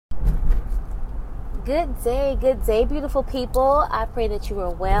Good day, beautiful people. I pray that you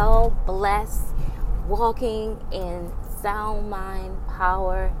are well, blessed, walking in sound mind,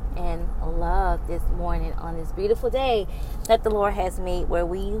 power, and love this morning on this beautiful day that the Lord has made, where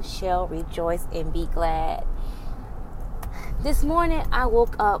we shall rejoice and be glad. This morning I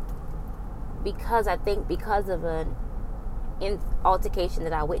woke up because of an altercation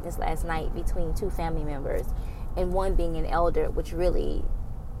that I witnessed last night between two family members, and one being an elder, which really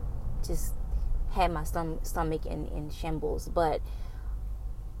just had my stomach in shambles. But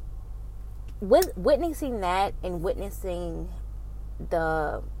with witnessing that and witnessing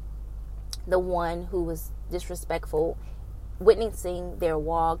the one who was disrespectful, witnessing their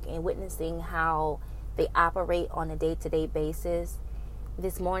walk and witnessing how they operate on a day-to-day basis,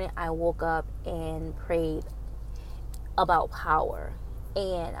 this morning I woke up and prayed about power.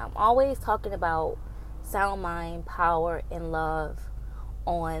 And I'm always talking about sound mind, power, and love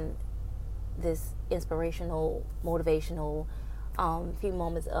on this inspirational, motivational few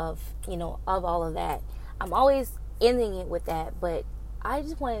moments of all of that. I'm always ending it with that, but I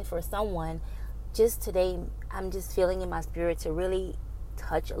just wanted for someone, just today, I'm just feeling in my spirit to really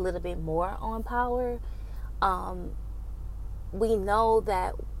touch a little bit more on power. We know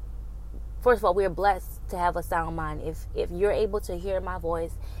that, first of all, we're blessed to have a sound mind. If you're able to hear my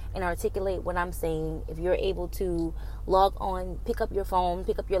voice and articulate what I'm saying, if you're able to log on, pick up your phone,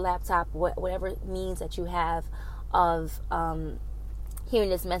 pick up your laptop, whatever means that you have of hearing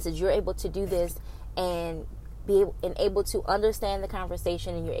this message, you're able to do this and able to understand the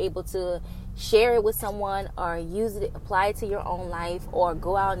conversation, and you're able to share it with someone or use it, apply it to your own life, or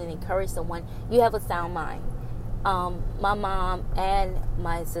go out and encourage someone. You have a sound mind. My mom and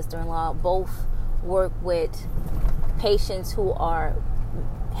my sister-in-law both work with patients who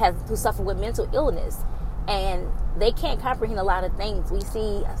suffer with mental illness, and they can't comprehend a lot of things. We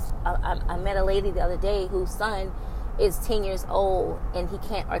see, I met a lady the other day whose son is 10 years old, and he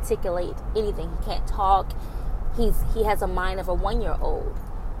can't articulate anything. He can't talk. He has a mind of a 1-year-old.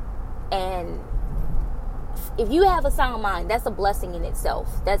 And if you have a sound mind, that's a blessing in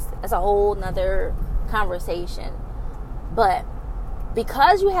itself. That's a whole nother conversation. But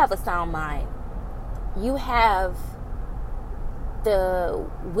because you have a sound mind, you have the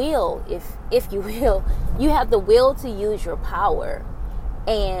will, if you will, you have the will to use your power.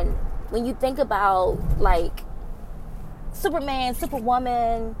 And when you think about like Superman,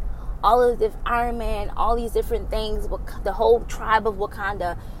 Superwoman, all of the Iron Man, all these different things, the whole tribe of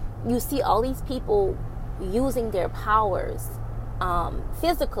Wakanda, you see all these people using their powers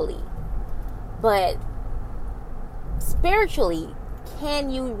physically, but spiritually, can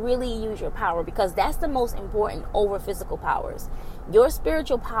you really use your power? Because that's the most important over physical powers. Your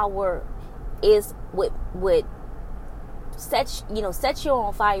spiritual power is what set you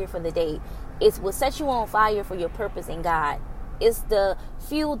on fire for the day. It's what sets you on fire for your purpose in God. It's the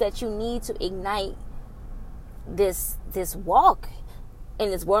fuel that you need to ignite this walk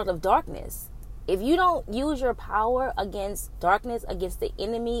in this world of darkness. If you don't use your power against darkness, against the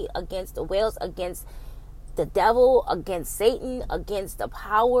enemy, against the whales, against the devil, against Satan, against the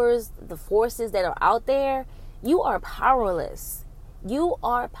powers, the forces that are out there, you are powerless. You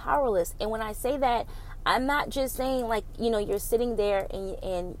are powerless. And when I say that, I'm not just saying like, you're sitting there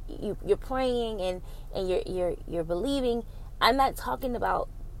and you're praying and you're believing. I'm not talking about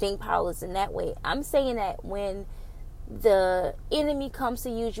being powerless in that way. I'm saying that when the enemy comes to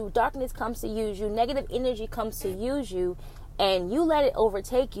use you, darkness comes to use you, negative energy comes to use you, and you let it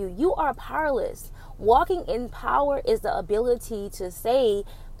overtake you, you are powerless. Walking in power is the ability to say,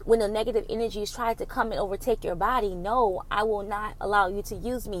 when the negative energies try to come and overtake your body, no, I will not allow you to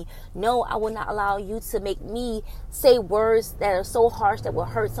use me. No, I will not allow you to make me say words that are so harsh that will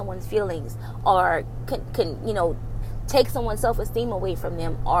hurt someone's feelings, or can take someone's self-esteem away from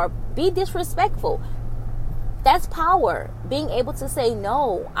them, or be disrespectful. That's power. Being able to say,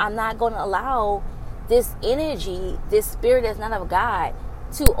 no, I'm not going to allow this energy, this spirit that's not of God,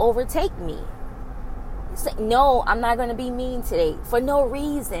 to overtake me. Say, no, I'm not going to be mean today for no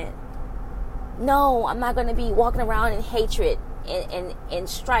reason. No, I'm not going to be walking around in hatred and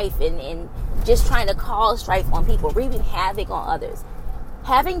strife and just trying to cause strife on people, wreaking havoc on others.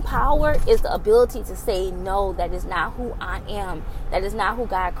 Having power is the ability to say, no, that is not who I am. That is not who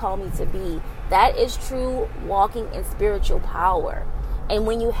God called me to be. That is true walking in spiritual power. And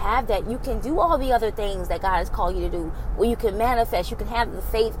when you have that, you can do all the other things that God has called you to do. Where you can manifest, you can have the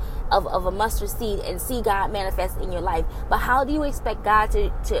faith of a mustard seed and see God manifest in your life. But how do you expect God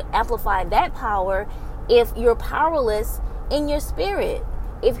to amplify that power if you're powerless in your spirit?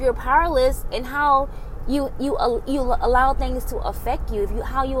 If you're powerless in how You allow things to affect you.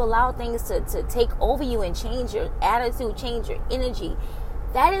 How you allow things to take over you and change your attitude, change your energy.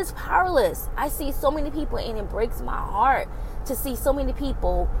 That is powerless. I see so many people, and it breaks my heart to see so many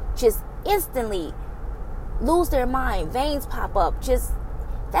people just instantly lose their mind, veins pop up.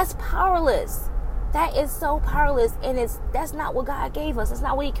 That's powerless. That is so powerless, and that's not what God gave us. That's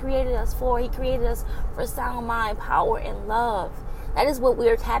not what He created us for. He created us for sound mind, power, and love. That is what we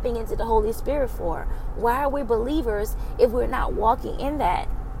are tapping into the Holy Spirit for. Why are we believers if we're not walking in that?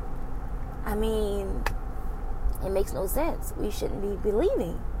 I mean, it makes no sense. We shouldn't be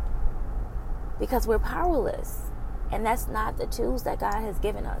believing because we're powerless. And that's not the tools that God has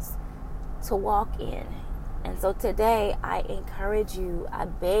given us to walk in. And so today, I encourage you, I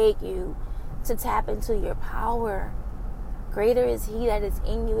beg you to tap into your power. Greater is He that is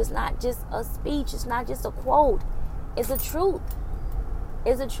in you. It's not just a speech. It's not just a quote. It's a truth.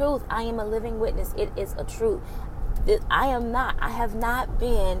 It's a truth. I am a living witness. It is a truth. I have not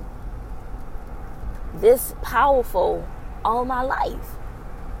been this powerful all my life.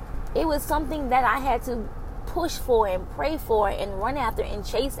 It was something that I had to push for and pray for and run after and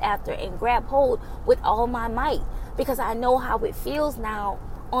chase after and grab hold with all my might, because I know how it feels now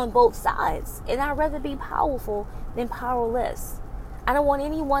on both sides. And I'd rather be powerful than powerless. I don't want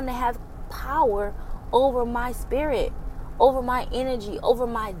anyone to have power over my spirit, over my energy, over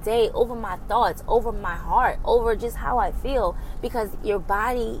my day, over my thoughts, over my heart, over just how I feel, because your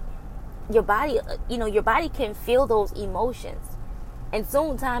body can feel those emotions. And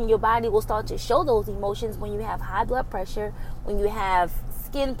soon time your body will start to show those emotions when you have high blood pressure, when you have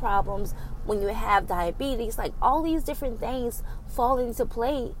skin problems, when you have diabetes. Like, all these different things fall into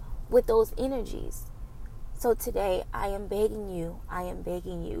play with those energies. So today I am begging you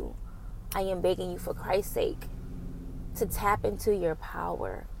for Christ's sake to tap into your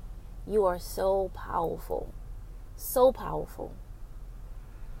power. You are so powerful. So powerful.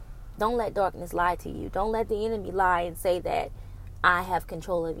 Don't let darkness lie to you. Don't let the enemy lie and say that I have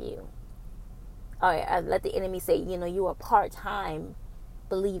control of you. Or let the enemy say, you are a part-time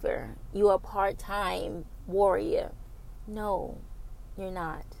believer. You are a part-time warrior. No, you're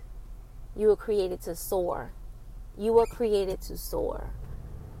not. You were created to soar. You were created to soar.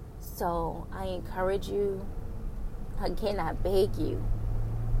 So I encourage you, again, I beg you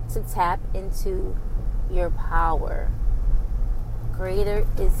to tap into your power. Greater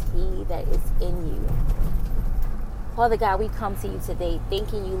is He that is in you. Father God, we come to you today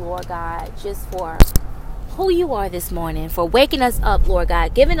thanking you, Lord God, just for who you are this morning, for waking us up, Lord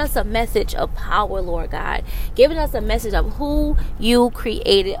God, giving us a message of power, Lord God, giving us a message of who you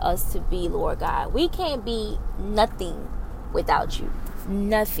created us to be, Lord God. We can't be nothing without you.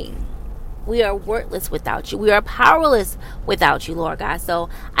 Nothing. We are worthless without you. We are powerless without you, Lord God. So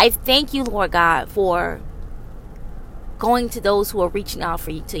I thank you, Lord God, for going to those who are reaching out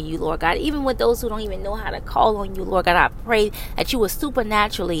to you, Lord God. Even with those who don't even know how to call on you, Lord God, I pray that you will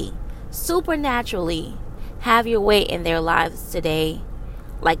supernaturally have your way in their lives today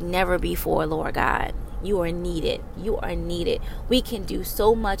like never before, Lord God. You are needed. You are needed. We can do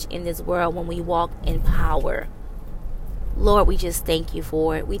so much in this world when we walk in power. Lord, we just thank you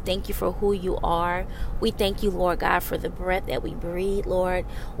for it. We thank you for who you are. We thank you, Lord God, for the breath that we breathe, Lord.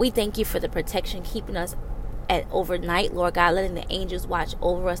 We thank you for the protection, keeping us at overnight, Lord God, letting the angels watch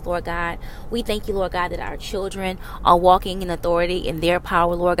over us, Lord God. We thank you, Lord God, that our children are walking in authority in their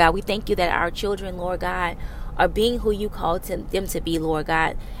power, Lord God. We thank you that our children, Lord God, are being who you called them to be, Lord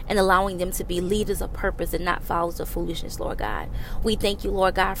God, and allowing them to be leaders of purpose and not followers of foolishness, Lord God. We thank you,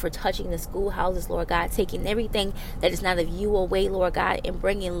 Lord God, for touching the schoolhouses, Lord God, taking everything that is not of you away, Lord God, and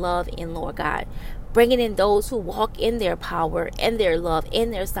bringing love in, Lord God. Bringing in those who walk in their power and their love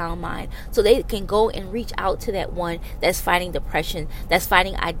and their sound mind, so they can go and reach out to that one that's fighting depression, that's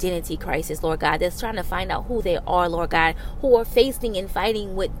fighting identity crisis, Lord God, that's trying to find out who they are, Lord God, who are facing and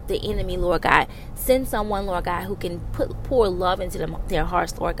fighting with the enemy, Lord God. Send someone, Lord God, who can pour love into their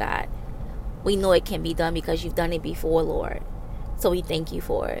hearts, Lord God. We know it can be done because you've done it before, Lord. So we thank you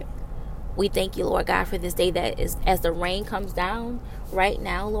for it. We thank you, Lord God, for this day that is, as the rain comes down right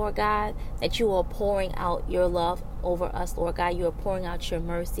now, Lord God, that you are pouring out your love over us, Lord God. You are pouring out your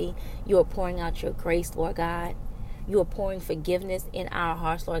mercy. You are pouring out your grace, Lord God. You are pouring forgiveness in our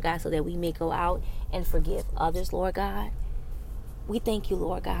hearts, Lord God, so that we may go out and forgive others, Lord God. We thank you,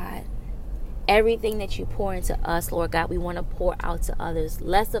 Lord God. Everything that you pour into us, Lord God, we want to pour out to others.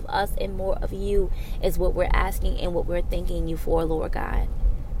 Less of us and more of you is what we're asking and what we're thanking you for, Lord God.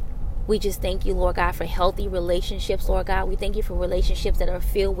 We just thank you, Lord God, for healthy relationships, Lord God. We thank you for relationships that are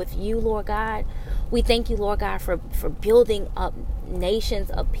filled with you, Lord God. We thank you, Lord God, for building up nations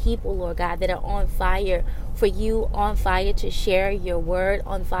of people, Lord God, that are on fire for you, on fire to share your word,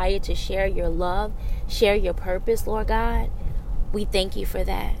 on fire to share your love, share your purpose, Lord God. We thank you for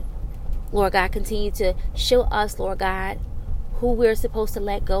that. Lord God, continue to show us, Lord God, who we're supposed to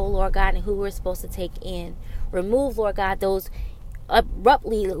let go, Lord God, and who we're supposed to take in. Remove, Lord God, those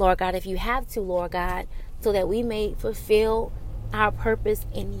abruptly, Lord God, if you have to, Lord God, so that we may fulfill our purpose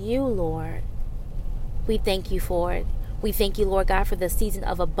in you, Lord. We thank you for it. We thank you, Lord God, for the season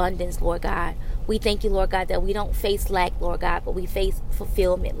of abundance, Lord God. We thank you, Lord God, that we don't face lack, Lord God, but we face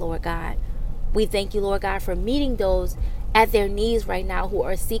fulfillment, Lord God. We thank you, Lord God, for meeting those at their knees right now who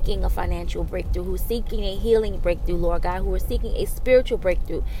are seeking a financial breakthrough, who are seeking a healing breakthrough, Lord God, who are seeking a spiritual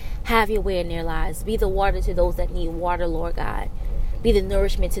breakthrough. Have your way in their lives. Be the water to those that need water, Lord God. Be the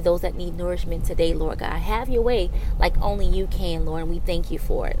nourishment to those that need nourishment today, Lord God. Have your way like only you can, Lord, and we thank you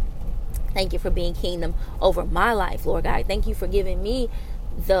for it. Thank you for being kingdom over my life, Lord God. Thank you for giving me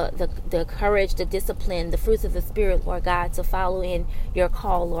the courage, the discipline, the fruits of the Spirit, Lord God, to follow in your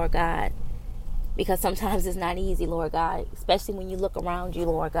call, Lord God. Because sometimes it's not easy, Lord God, especially when you look around you,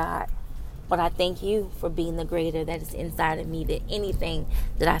 Lord God. But I thank you for being the greater that is inside of me than anything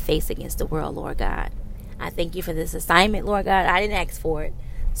that I face against the world, Lord God. I thank you for this assignment, Lord God. I didn't ask for it,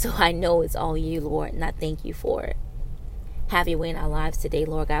 so I know it's all you, Lord, and I thank you for it. Have your way in our lives today,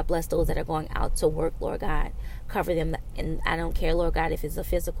 Lord God. Bless those that are going out to work, Lord God. Cover them, and I don't care, Lord God, if it's a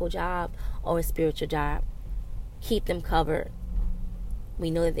physical job or a spiritual job. Keep them covered. We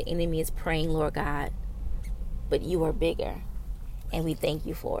know that the enemy is praying, Lord God, but you are bigger, and we thank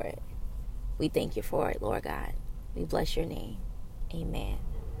you for it. We thank you for it, Lord God. We bless your name. Amen.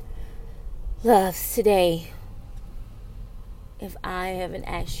 Loves, today, if I haven't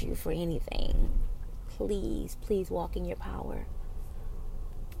asked you for anything, please walk in your power.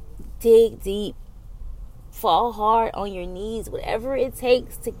 Dig deep. Fall hard on your knees. Whatever it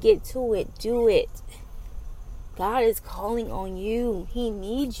takes to get to it, do it. God is calling on you. He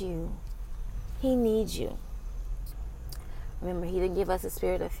needs you. He needs you. Remember, he didn't give us a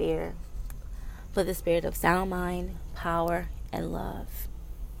spirit of fear, but the spirit of sound mind, power, and love.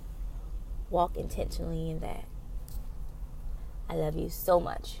 Walk intentionally in that. I love you so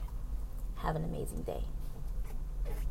much. Have an amazing day.